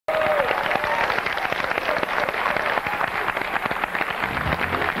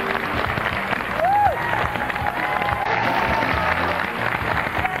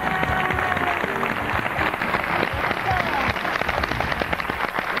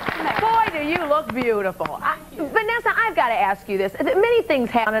you look beautiful. Vanessa, I've got to ask you this. Many things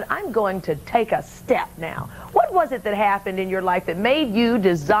happened. I'm going to take a step now. What was it that happened in your life that made you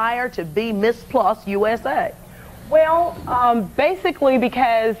desire to be Miss Plus USA? Well, basically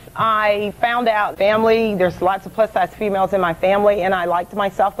because I found out there's lots of plus-size females in my family, and I liked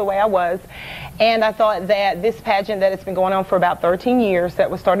myself the way I was. And I thought that this pageant that has been going on for about 13 years,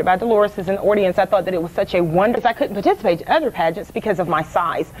 that was started by Dolores as an audience, I thought that it was such a wonder. I couldn't participate in other pageants because of my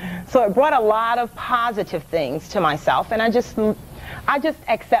size. So it brought a lot of positive things to myself, and I just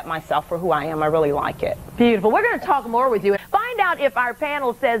accept myself for who I am. I really like it. Beautiful. We're going to talk more with you. Find out if our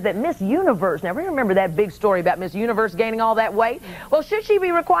panel says that Miss Universe, now we remember that big story about Miss Universe gaining all that weight? Well, should she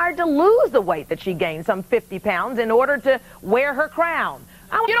be required to lose the weight that she gained, some 50 pounds, in order to wear her crown?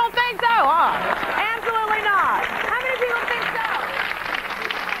 You don't think so, huh? Absolutely not. How many people think so?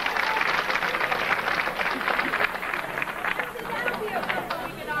 That'll be a point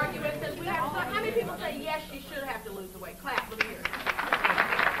we can argue with, since we have some. How many people say yes, she should have to lose the weight? Clap, let me hear it.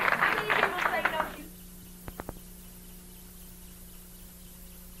 How many people say no, she...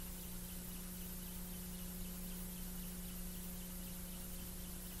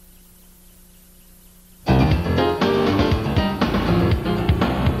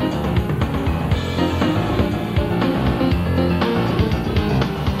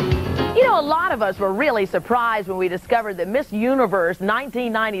 A lot of us were really surprised when we discovered that Miss Universe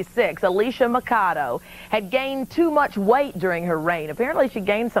 1996, Alicia Mikado, had gained too much weight during her reign. Apparently she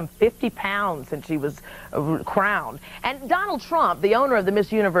gained some 50 pounds since she was crowned. And Donald Trump, the owner of the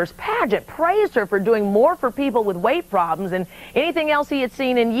Miss Universe pageant, praised her for doing more for people with weight problems than anything else he had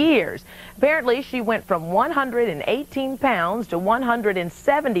seen in years. Apparently she went from 118 pounds to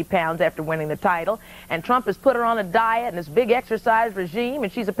 170 pounds after winning the title, and Trump has put her on a diet and this big exercise regime,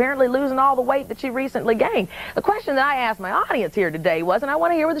 and she's apparently losing all the weight that she recently gained. The question that I asked my audience here today was, and I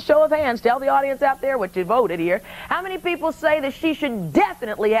want to hear with a show of hands, tell the audience out there what you voted here, how many people say that she should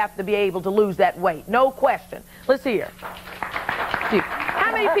definitely have to be able to lose that weight? No question. Let's hear.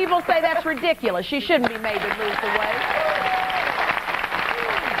 How many people say that's ridiculous? She shouldn't be made to lose the weight.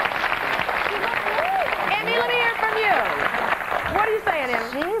 Emmy, let me hear from you. What are you saying,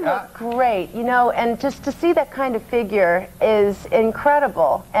 Emmy? She looked great, you know, and just to see that kind of figure is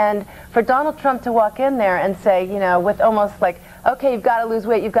incredible. And for Donald Trump to walk in there and say, you know, with almost like, okay, you've got to lose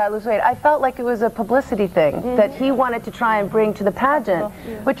weight, you've got to lose weight. I felt like it was a publicity thing that he wanted to try and bring to the pageant,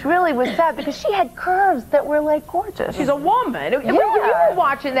 which really was sad because she had curves that were like gorgeous. She's a woman. Yeah. When you were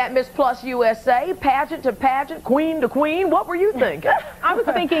watching that Miss Plus USA, pageant to pageant, queen to queen, what were you thinking? I was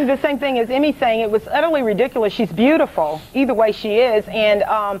thinking the same thing as Emmy saying. It was utterly ridiculous. She's beautiful, either way she is, and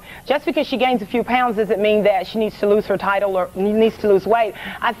just because she gains a few pounds doesn't mean that she needs to lose her title or needs to lose weight.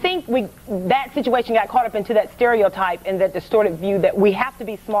 I think that situation got caught up into that stereotype and that distorted view that we have to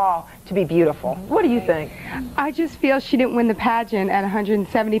be small to be beautiful. What do you think? I just feel she didn't win the pageant at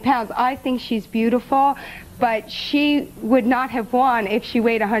 170 pounds. I think she's beautiful, but she would not have won if she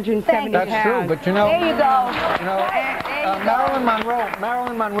weighed 170 pounds. That's true, but you know, there you go. You know,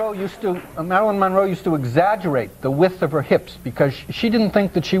 Marilyn Monroe used to exaggerate the width of her hips because she didn't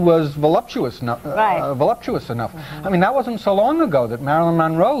think that she was voluptuous enough. I mean, that wasn't so long ago that Marilyn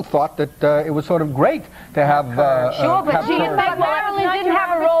Monroe thought that it was sort of great to have. Sure, but Marilyn didn't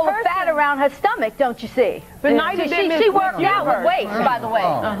have a roll of fat around her stomach, don't you see? But neither did she worked out with weight, by the way.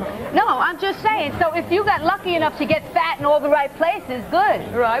 No, I'm just saying. So if you got lucky enough to get fat in all the right places,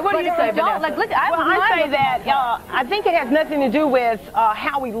 good. Right. What do you say, Vanessa? Like, look, I say that I think it has nothing to do with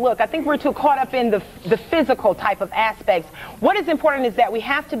how we look. I think we're too caught up in the physical type of aspects. What is important is that we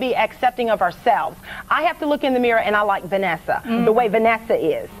have to be accepting of ourselves. I have to look in the mirror and I like Vanessa, the way Vanessa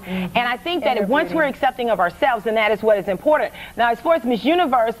is. And I think that once we're accepting of ourselves, then that is what is important. Now, as far as Miss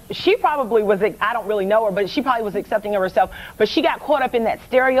Universe, she probably was, I don't really know her, but she probably was accepting of herself, but she got caught up in that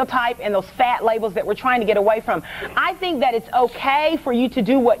stereotype and those fat labels that we're trying to get away from. I think that it's okay for you to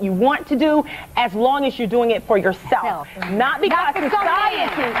do what you want to do as long as you're doing it for yourself. Not because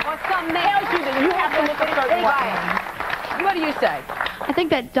society or some tells you that you have to look a certain way. What do you say? I think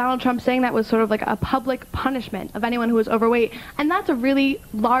that Donald Trump saying that was sort of like a public punishment of anyone who was overweight, and that's a really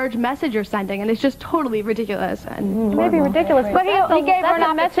large message you're sending, and it's just totally ridiculous. And maybe ridiculous, but he gave her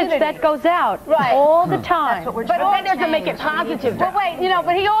a message that goes out all the time. But that doesn't make it positive. But wait, you know,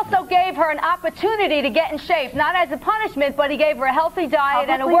 but he also gave her an opportunity to get in shape, not as a punishment, but he gave her a healthy diet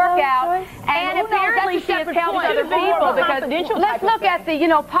and a workout, and apparently she has helped other people. Because let's look at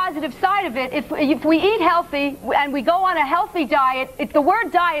the positive side of it. If we eat healthy and we go on a healthy diet, the the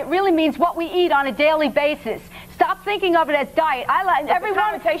word diet really means what we eat on a daily basis. Stop thinking of it as diet. I like everyone.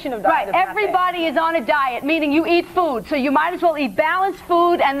 Connotation of diet. Right. Everybody is on a diet, meaning you eat food. So you might as well eat balanced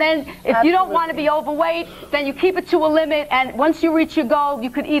food, and then if you don't want to be overweight, then you keep it to a limit. And once you reach your goal, you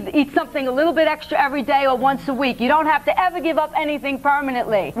could eat something a little bit extra every day or once a week. You don't have to ever give up anything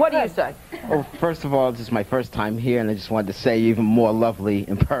permanently. What do you say? Well, first of all, this is my first time here, and I just wanted to say you're even more lovely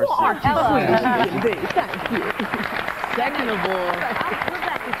in person. Well, aren't you sweet? Thank you. Second of all,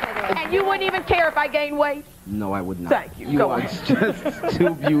 and you wouldn't even care if I gained weight? no, I would not. Thank you. You are just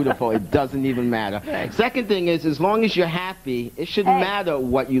too beautiful. It doesn't even matter. Thanks. Second thing is, as long as you're happy, it shouldn't matter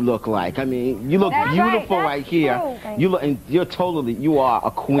what you look like. I mean, you look beautiful right here. You look, and you are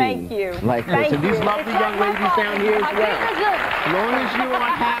a queen. Thank you. Like this. And these lovely young ladies down here as well. As long as you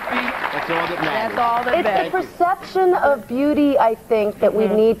are happy, that's all that matters. That's all that matters. It's the perception of beauty, I think, that we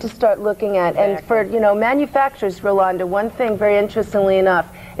need to start looking at. And for, manufacturers, Rolonda, one thing very interestingly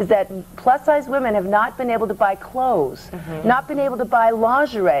enough is that plus-size women have not been able to buy clothes, not been able to buy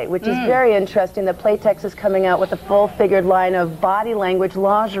lingerie, which is very interesting that Playtex is coming out with a full-figured line of body language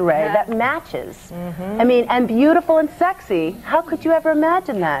lingerie that matches. I mean, and beautiful and sexy. How could you ever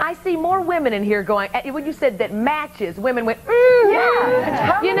imagine that? I see more women in here going, when you said that matches, women went,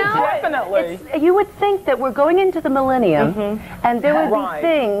 Yeah. Definitely. You would think that we're going into the millennium, and there would be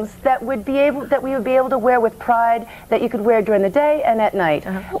things that we would be able to wear with pride, that you could wear during the day and at night,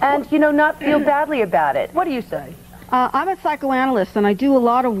 and not feel badly about it. What do you say? I'm a psychoanalyst, and I do a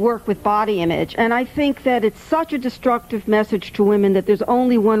lot of work with body image, and I think that it's such a destructive message to women that there's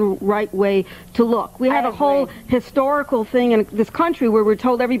only one right way to look. We had a whole historical thing in this country where we're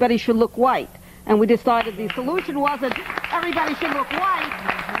told everybody should look white, and we decided the solution wasn't everybody should look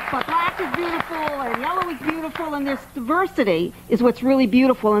white, but black is beautiful, and yellow is beautiful, and this diversity is what's really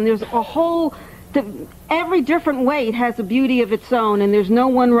beautiful, and there's a whole... Every different weight has a beauty of its own, and there's no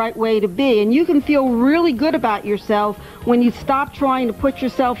one right way to be. And you can feel really good about yourself when you stop trying to put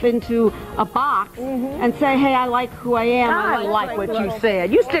yourself into a box and say, hey, I like who I am. I like what you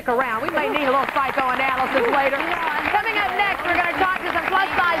said. You stick around. We may need a little psychoanalysis later. Coming up next, we're going to talk to some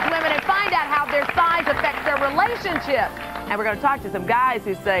plus-size women and find out how their size affects their relationships. And we're going to talk to some guys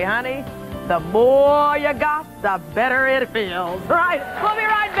who say, honey, the more you got, the better it feels. Right? We'll be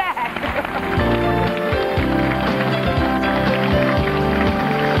right back.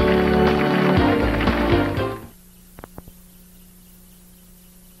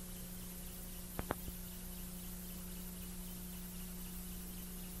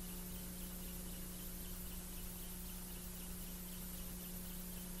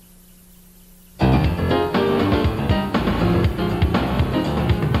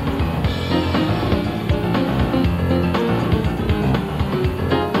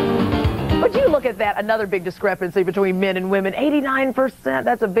 Look at that, another big discrepancy between men and women. 89%,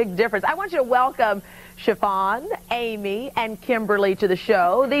 that's a big difference. I want you to welcome Chiffon, Amy, and Kimberly to the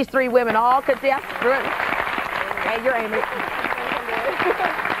show. These three women all contest. Hey, you're Amy.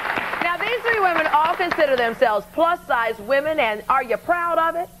 Now, these three women all consider themselves plus-size women, and are you proud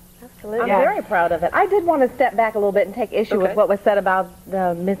of it? Absolutely. I'm very proud of it. I did want to step back a little bit and take issue with what was said about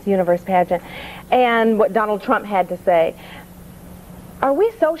the Miss Universe pageant and what Donald Trump had to say. Are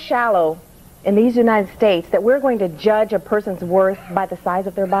we so shallow in these United States that we're going to judge a person's worth by the size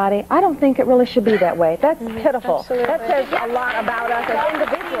of their body? I don't think it really should be that way. That's pitiful. Absolutely. That says a lot about us as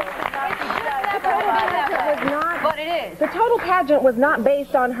individuals. But it is. The total pageant was not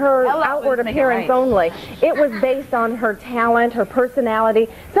based on her outward appearance only. It was based on her talent, her personality.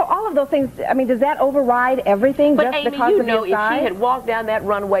 So all of those things, I mean, does that override everything but just Amy, because of your if size? she had walked down that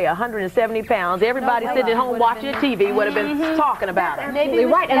runway 170 pounds, everybody sitting at home watching TV would have been talking about it. Absolutely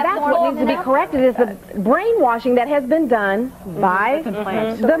right, and that's what needs to be corrected is the brainwashing that has been done by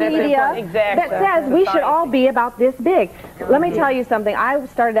the media that says we should all be about this big. Let me tell you something. I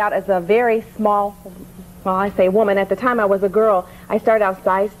started out as a very small, well, I say woman. At the time I was a girl. I started out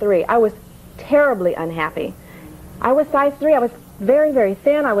size 3. I was terribly unhappy. I was size 3. I was very, very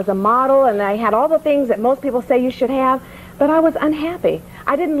thin. I was a model, and I had all the things that most people say you should have, but I was unhappy.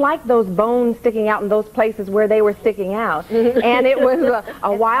 I didn't like those bones sticking out in those places where they were sticking out. And it was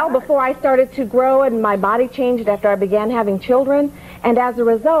a while before I started to grow, and my body changed after I began having children. And as a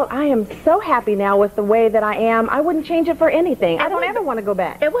result, I am so happy now with the way that I am. I wouldn't change it for anything. I don't ever want to go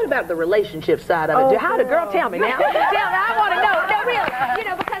back. And what about the relationship side of it? How the girl, tell me now. Tell me, I want to know. No, really.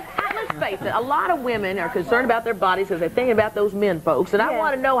 Because let's face it, a lot of women are concerned about their bodies because they're thinking about those men folks. And I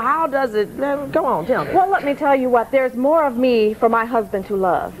want to know, how does it, go on, tell me. Well, let me tell you what, there's more of me for my husband to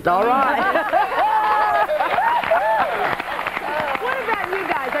love. All right. What about you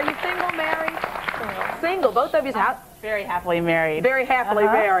guys? Are you single, married? Single. Both of you. Very happily married. Very happily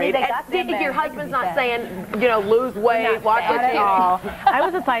married. And your husband's not saying, you know, lose weight, watch what you eat. I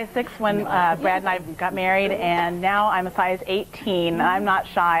was a size 6 when Brad and I got married, and now I'm a size 18. I'm not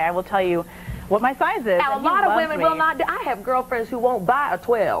shy. I will tell you what my size is. Now, a lot of women will not do. I have girlfriends who won't buy a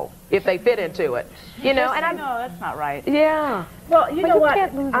 12 if they fit into it. You know, and no, that's not right. Yeah. Well, you know what?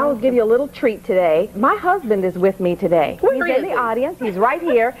 I'll give you a little treat today. My husband is with me today. He's in the audience. He's right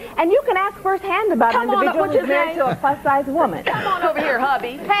here. And you can ask firsthand about an individual who's married to a plus-size woman. Come on over here,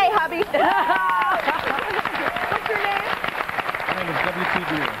 hubby. Hey, hubby. What's your name? My name is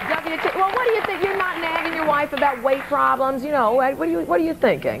WT. Well, what do you think? You're not nagging your wife about weight problems, you know. What are you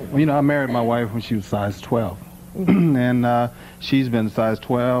thinking? Well, you know, I married my wife when she was size 12. And she's been size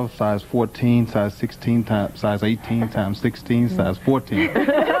 12, size 14, size 16, size 18, times 16, size 14.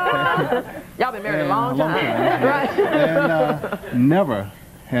 Y'all been married a long time. Right. And never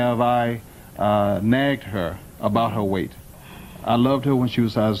have I nagged her about her weight. I loved her when she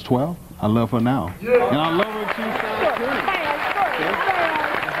was size 12. I love her now. Yeah. And I love her when she was size 20.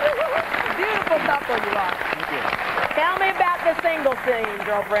 Beautiful couple you are. Tell me about the single scene,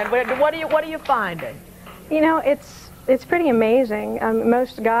 girlfriend. What are you finding? You know, it's pretty amazing.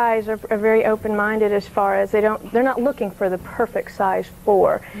 Most guys are very open-minded as far as they're not looking for the perfect size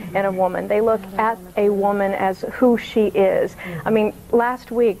 4 in a woman. They look at a woman as who she is. I mean,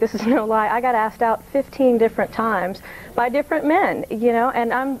 last week, this is no lie, I got asked out 15 different times by different men, you know,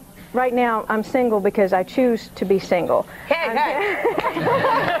 and right now I'm single because I choose to be single. Hey.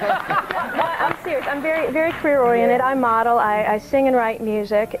 I'm serious. I'm very, very career-oriented. I model, I sing and write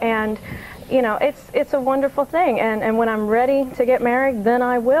music, and you know, it's a wonderful thing, and when I'm ready to get married, then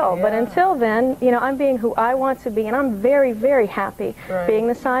I will. Yeah. But until then, you know, I'm being who I want to be, and I'm very, very happy being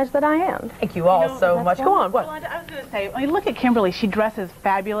the size that I am. Thank you all so much. Go on. What? Rolonda, I was going to say, I mean, look at Kimberly. She dresses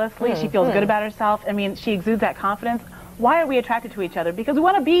fabulously. She feels good about herself. I mean, she exudes that confidence. Why are we attracted to each other? Because we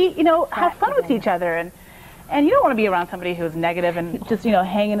want to be, you know, have fun with each other, and you don't want to be around somebody who's negative and just, you know,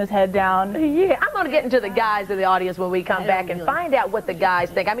 hanging his head down. Yeah, I'm going to get into the guys in the audience when we come back and find out what the guys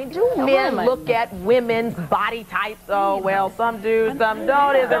think. I mean, do men look at women's body types? Oh, well, some do, some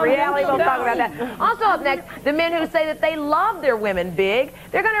don't. Is it reality? We'll talk about that. Also up next, the men who say that they love their women big.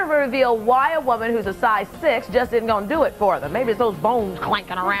 They're going to reveal why a woman who's a size 6 just isn't going to do it for them. Maybe it's those bones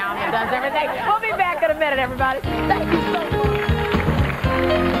clanking around and does everything. We'll be back in a minute, everybody. Thank you so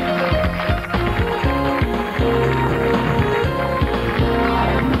much.